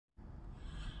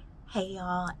Hey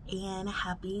y'all, and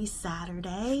happy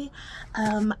Saturday.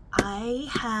 I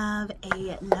have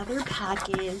another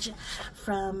package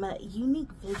from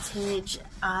Unique Vintage.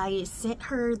 I sent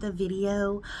her the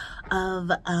video of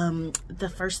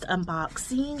the first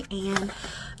unboxing, and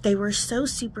they were so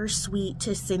super sweet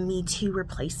to send me 2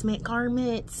 replacement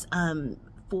garments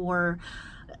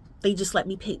they just let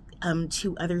me pick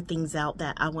 2 other things out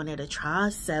that I wanted to try.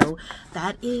 So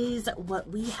that is what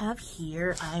we have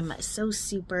here. I'm so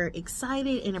super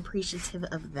excited and appreciative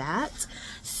of that.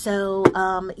 So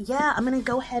yeah, I'm gonna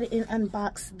go ahead and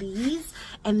unbox these,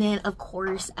 and then of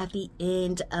course at the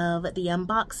end of the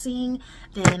unboxing,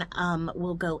 then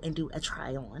we'll go and do a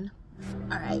try on.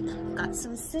 All right, got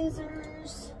some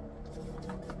scissors,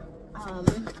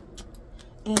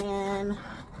 and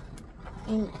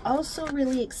I'm also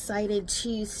really excited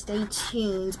to stay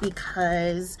tuned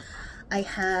because I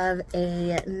have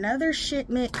another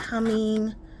shipment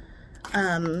coming.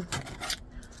 I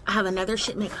have another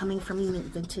shipment coming from Unique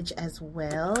Vintage as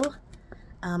well.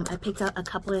 I picked out a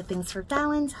couple of things for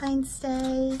Valentine's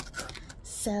Day,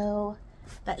 so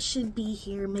that should be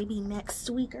here maybe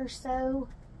next week or so.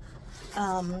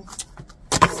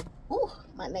 Ooh,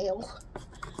 my nail.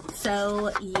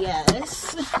 So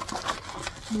yes,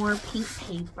 more pink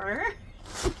paper.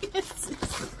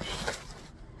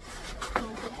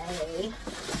 Okay.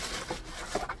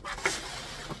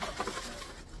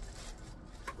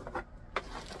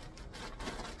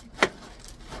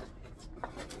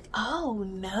 Oh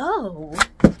no,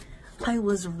 I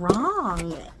was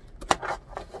wrong.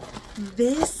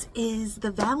 This is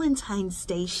the Valentine's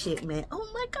Day shipment. Oh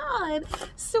my God,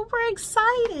 super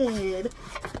excited.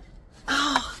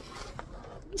 Oh,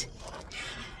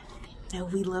 no,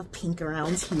 we love pink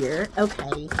around here.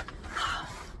 Okay,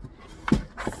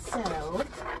 so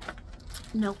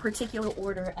no particular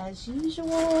order as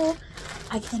usual.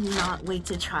 I cannot wait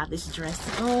to try this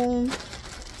dress on.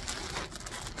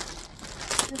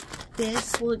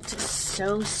 This looked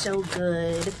so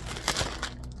good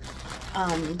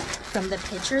from the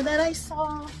picture that I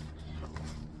saw.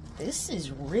 This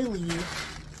is really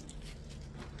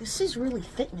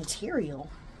thick material.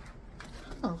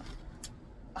 Oh,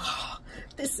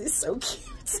 this is so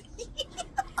cute.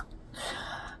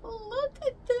 Look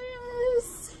at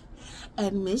this.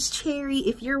 And Miss Cherry,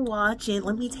 if you're watching,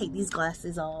 let me take these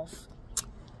glasses off.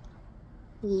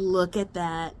 Look at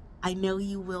that. I know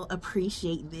you will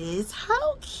appreciate this.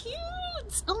 How cute.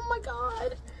 Oh my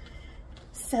God.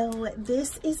 So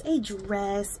this is a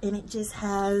dress, and it just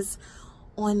has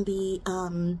on the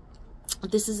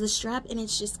this is the strap, and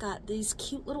it's just got these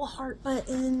cute little heart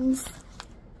buttons.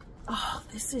 Oh,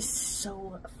 this is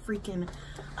so freaking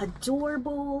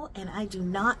adorable, and I do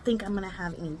not think I'm gonna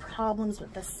have any problems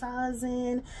with the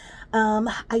sizing.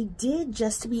 I did,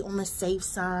 just to be on the safe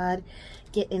side,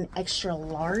 get an extra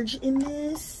large in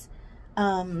this,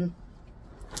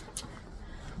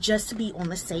 just to be on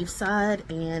the safe side,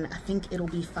 and I think it'll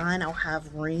be fine. I'll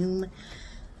have room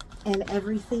and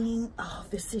everything. Oh,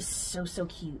 this is so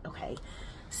cute. Okay,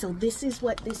 so this is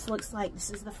what this looks like.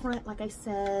 This is the front, like I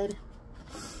said,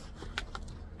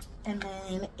 and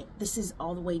then this is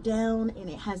all the way down, and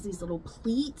it has these little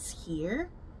pleats here.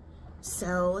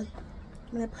 So I'm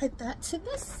gonna put that to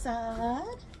the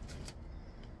side,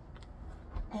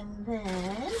 and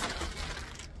then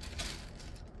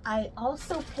I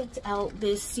also picked out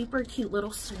this super cute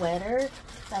little sweater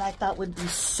that I thought would be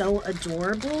so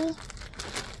adorable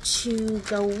to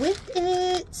go with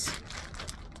it.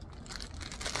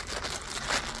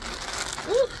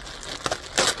 Ooh.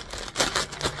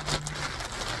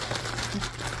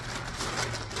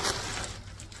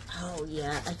 Oh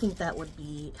yeah, I think that would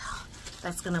be,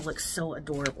 that's gonna look so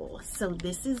adorable. So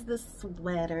this is the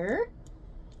sweater.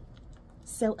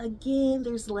 So again,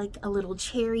 there's like a little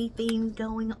cherry thing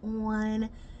going on.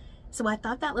 So I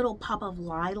thought that little pop of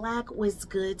lilac was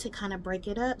good to kind of break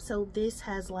it up. So this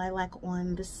has lilac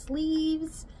on the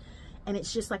sleeves, and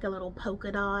it's just like a little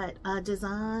polka dot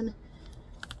design.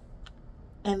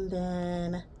 And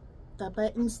then the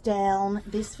buttons down.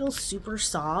 This feels super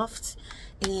soft,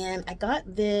 and I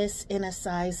got this in a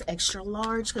size extra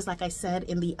large because, like I said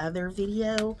in the other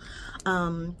video,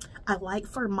 I like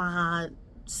for my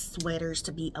sweaters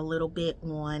to be a little bit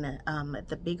on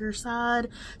the bigger side,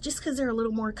 just because they're a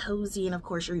little more cozy, and of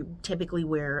course you typically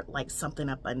wear like something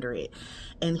up under it.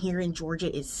 And here in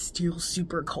Georgia it's still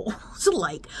super cold. So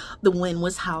like the wind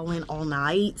was howling all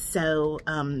night, so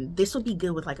this would be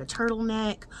good with like a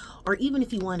turtleneck, or even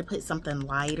if you wanted to put something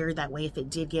lighter, that way if it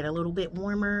did get a little bit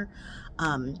warmer,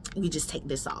 you just take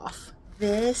this off.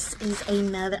 This is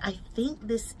another, I think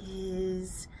this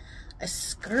is a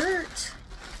skirt.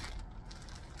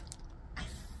 I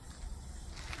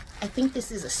I think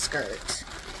this is a skirt,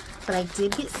 but I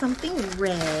did get something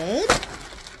red.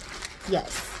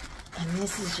 Yes, and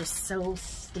this is just so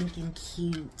stinking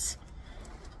cute.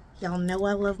 Y'all know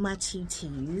I love my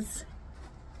tutus.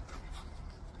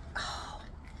 Oh,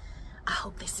 I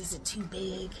hope this isn't too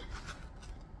big.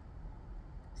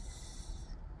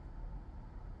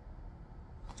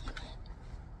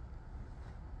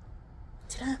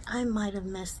 I might have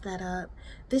messed that up.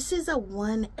 This is a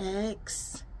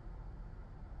 1X.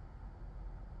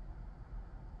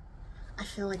 I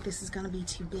feel like this is gonna be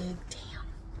too big. Damn.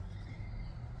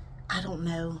 I don't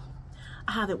know.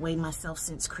 I haven't weighed myself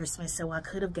since Christmas, so I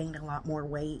could have gained a lot more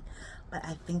weight, but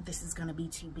I think this is gonna be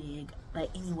too big. But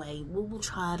anyway, we'll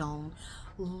try it on.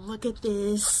 Look at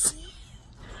this.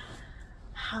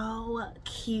 How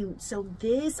cute. So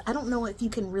this, I don't know if you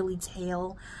can really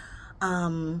tell.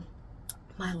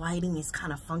 My lighting is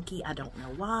kind of funky. I don't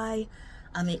know why.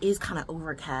 It is kind of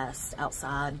overcast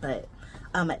outside, but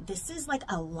this is like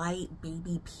a light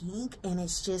baby pink, and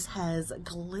it just has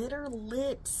glitter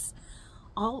lips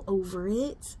all over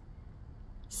it.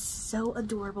 So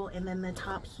adorable. And then the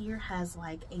top here has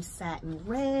like a satin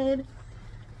red.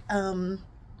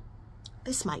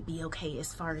 This might be okay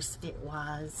as far as fit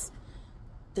wise.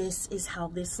 This is how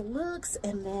this looks,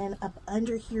 and then up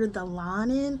under here the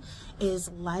lining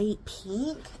is light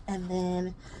pink, and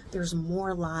then there's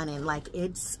more lining. Like,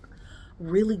 it's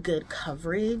really good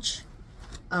coverage,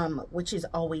 which is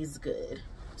always good.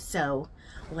 So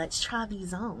let's try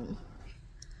these on.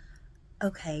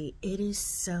 Okay, it is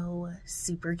so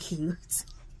super cute.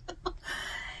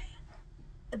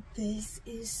 This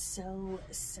is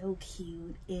so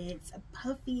cute. It's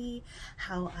puffy,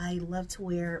 how I love to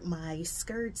wear my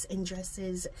skirts and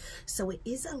dresses. So it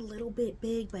is a little bit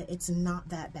big, but it's not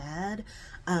that bad.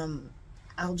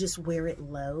 I'll just wear it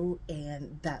low,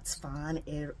 and that's fine.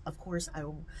 Of course, I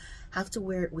will have to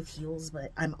wear it with heels,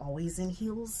 but I'm always in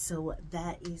heels, so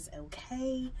that is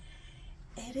okay.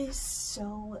 It is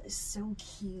so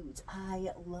cute.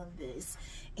 I love this,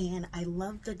 and I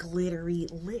love the glittery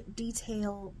lip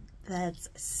detail. That's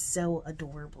so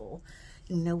adorable.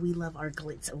 You know we love our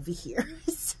glitz over here.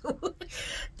 So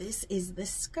this is the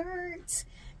skirt,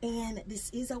 and this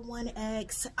is a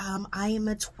 1X. I am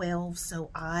a 12,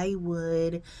 so I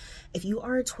would, if you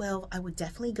are a 12, I would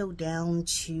definitely go down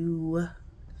to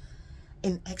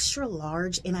an extra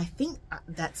large, and I think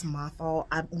that's my fault.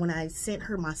 When I sent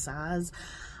her my size,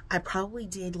 I probably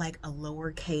did like a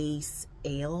lowercase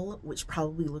L, which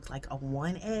probably looked like a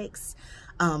 1X,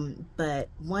 but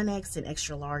 1X and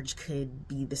extra large could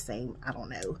be the same. I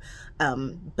don't know,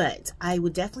 but I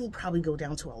would definitely probably go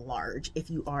down to a large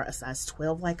if you are a size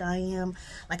 12 like I am.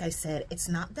 Like I said, it's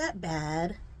not that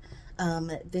bad.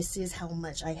 This is how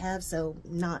much I have, so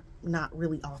not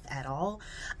really off at all.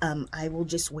 I will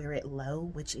just wear it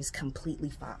low, which is completely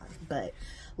fine, but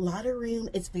a lot of room.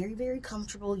 It's very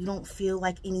comfortable. You don't feel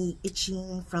like any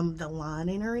itching from the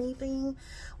lining or anything,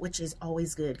 which is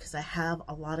always good, because I have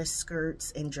a lot of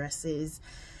skirts and dresses,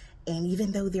 and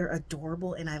even though they're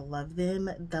adorable and I love them,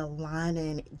 the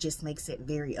lining just makes it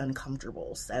very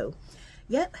uncomfortable. So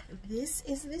yep, this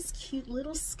is this cute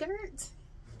little skirt.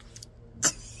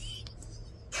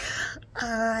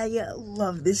 I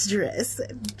love this dress.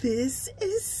 This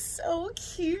is so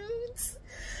cute.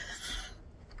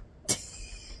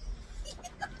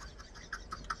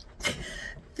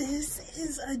 This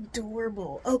is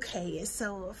adorable. Okay,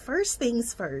 so first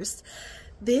things first,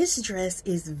 this dress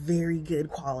is very good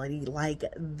quality. Like,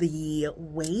 the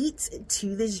weight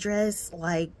to this dress,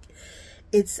 like,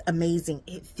 it's amazing.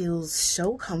 It feels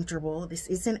so comfortable. This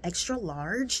is an extra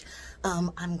large.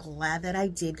 I'm glad that I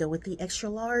did go with the extra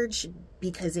large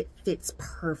because it fits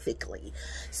perfectly.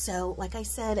 So like I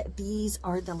said, these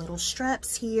are the little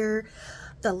straps here,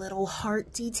 the little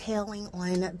heart detailing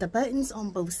on the buttons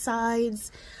on both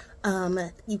sides.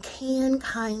 You can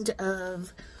kind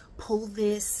of pull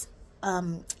this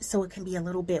so it can be a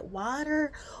little bit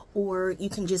wider, or you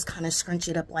can just kind of scrunch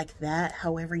it up like that,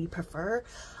 however you prefer.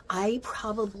 I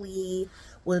probably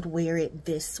would wear it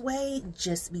this way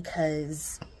just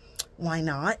because, why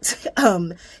not?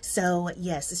 So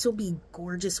yes, this will be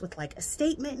gorgeous with like a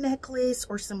statement necklace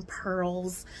or some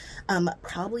pearls,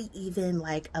 probably even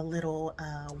like a little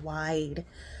wide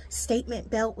statement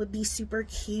belt would be super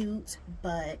cute.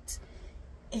 But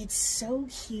it's so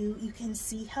cute. You can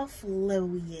see how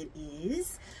flowy it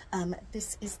is.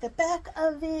 This is the back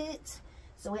of it.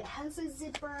 So it has a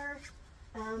zipper.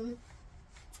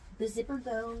 The zipper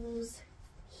goes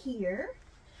here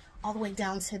all the way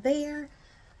down to there.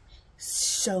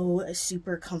 So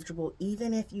super comfortable.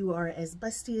 Even if you are as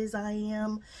busty as I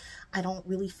am, I don't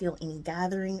really feel any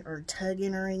gathering or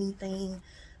tugging or anything,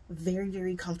 Very,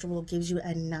 very comfortable. Gives you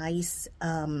a nice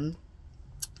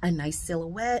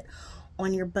silhouette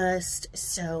on your bust.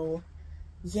 So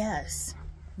yes,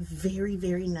 very,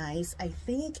 very nice. I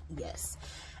think, yes,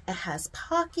 it has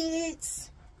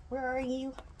pockets. Where are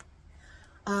you?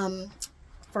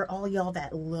 For all y'all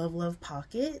that love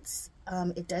pockets,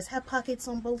 it does have pockets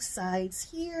on both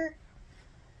sides here.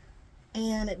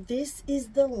 And this is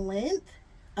the length.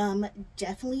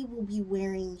 Definitely will be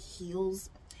wearing heels.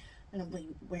 I'm gonna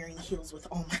be wearing heels with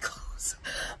all my clothes,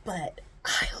 but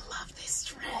I love this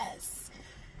dress.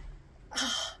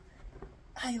 Oh,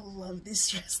 I love this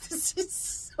dress. This is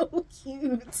so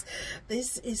cute.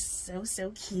 This is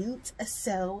so cute.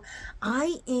 So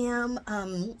I am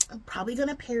probably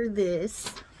gonna pair this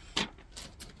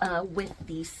with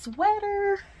the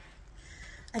sweater.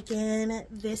 Again,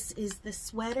 this is the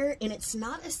sweater, and it's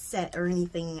not a set or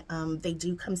anything. They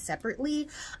do come separately.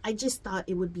 I just thought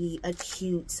it would be a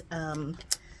cute little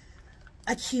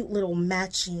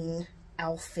matching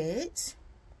outfit.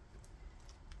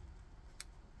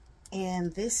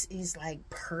 And this is like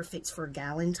perfect for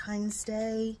Valentine's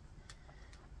Day.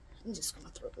 I'm just gonna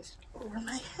throw this over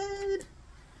my head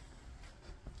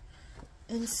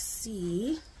and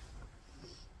see.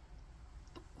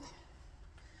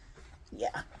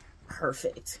 Yeah,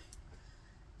 perfect.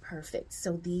 Perfect.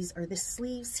 So these are the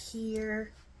sleeves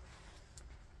here,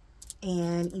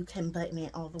 and you can button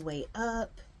it all the way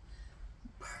up.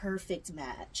 Perfect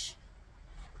match.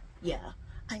 Yeah,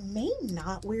 I may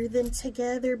not wear them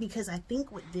together because I think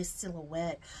with this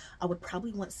silhouette, I would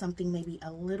probably want something maybe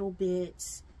a little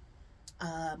bit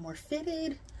more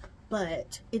fitted,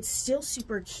 but it's still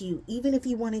super cute. Even if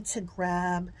you wanted to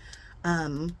grab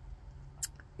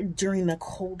during the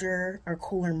colder or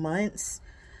cooler months,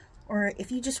 or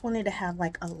if you just wanted to have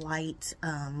like a light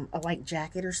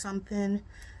jacket or something,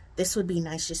 this would be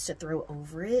nice just to throw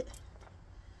over it.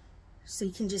 So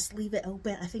you can just leave it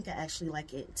open. I think I actually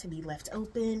like it to be left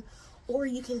open, or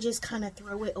you can just kind of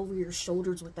throw it over your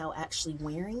shoulders without actually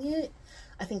wearing it.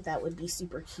 I think that would be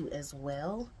super cute as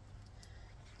well.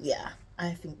 Yeah,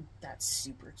 I think that's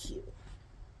super cute.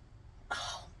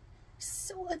 Oh,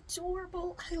 so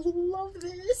adorable. I love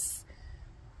this.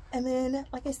 And then,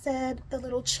 like I said, the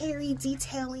little cherry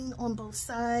detailing on both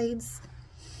sides.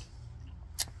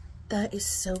 That is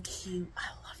so cute. I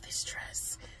love this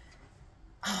dress.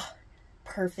 Oh,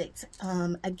 perfect.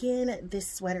 Again,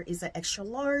 this sweater is an extra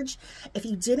large. If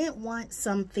you didn't want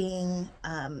something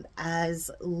as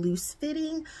loose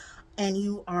fitting and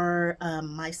you are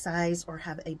my size or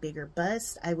have a bigger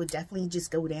bust, I would definitely just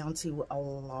go down to a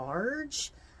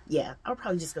large. Yeah, I'll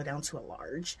probably just go down to a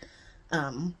large.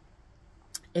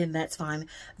 And that's fine.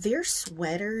 Their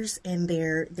sweaters and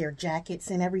their jackets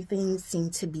and everything seem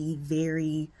to be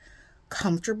very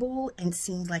comfortable, and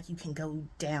seems like you can go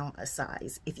down a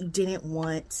size. If you didn't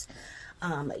want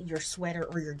your sweater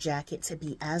or your jacket to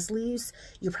be as loose,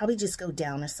 you probably just go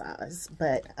down a size.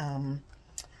 But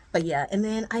yeah, and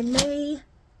then I may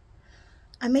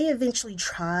eventually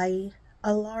try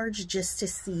a large just to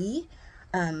see,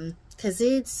 because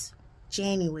it's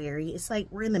January. It's like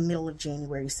we're in the middle of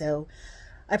January, so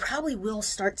I probably will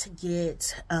start to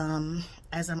get,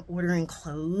 as I'm ordering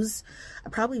clothes, I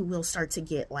probably will start to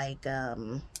get like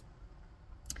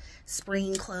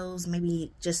spring clothes,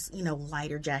 maybe just, you know,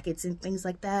 lighter jackets and things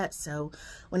like that. So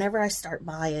whenever I start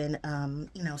buying,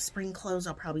 you know, spring clothes,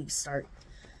 I'll probably start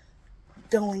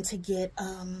going to get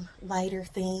lighter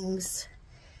things.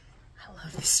 I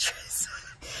love this dress.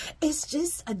 It's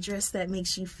just a dress that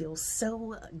makes you feel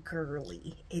so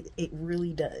girly. It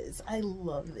really does. I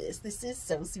love this. This is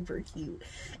so super cute.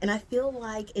 And I feel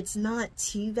like it's not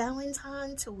too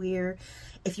Valentine to where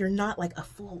if you're not like a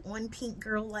full-on pink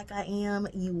girl like I am,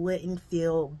 you wouldn't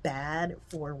feel bad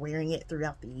for wearing it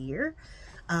throughout the year.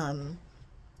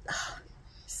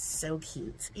 So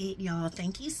cute. Y'all,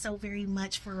 thank you so very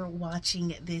much for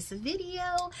watching this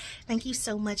video. Thank you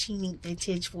so much, Unique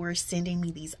Vintage, for sending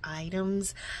me these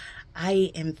items.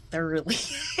 I am thoroughly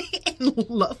in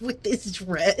love with this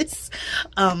dress.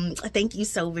 Thank you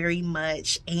so very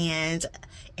much. And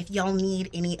if y'all need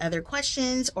any other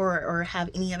questions or have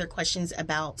any other questions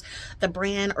about the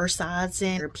brand or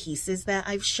sizing or pieces that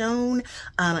I've shown,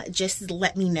 just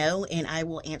let me know and I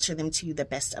will answer them to the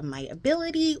best of my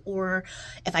ability. Or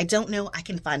if I don't know, I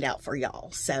can find out for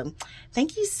y'all. So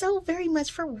thank you so very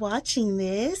much for watching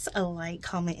this. A like,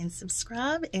 comment, and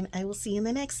subscribe, and I will see you in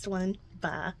the next one.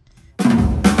 Bye.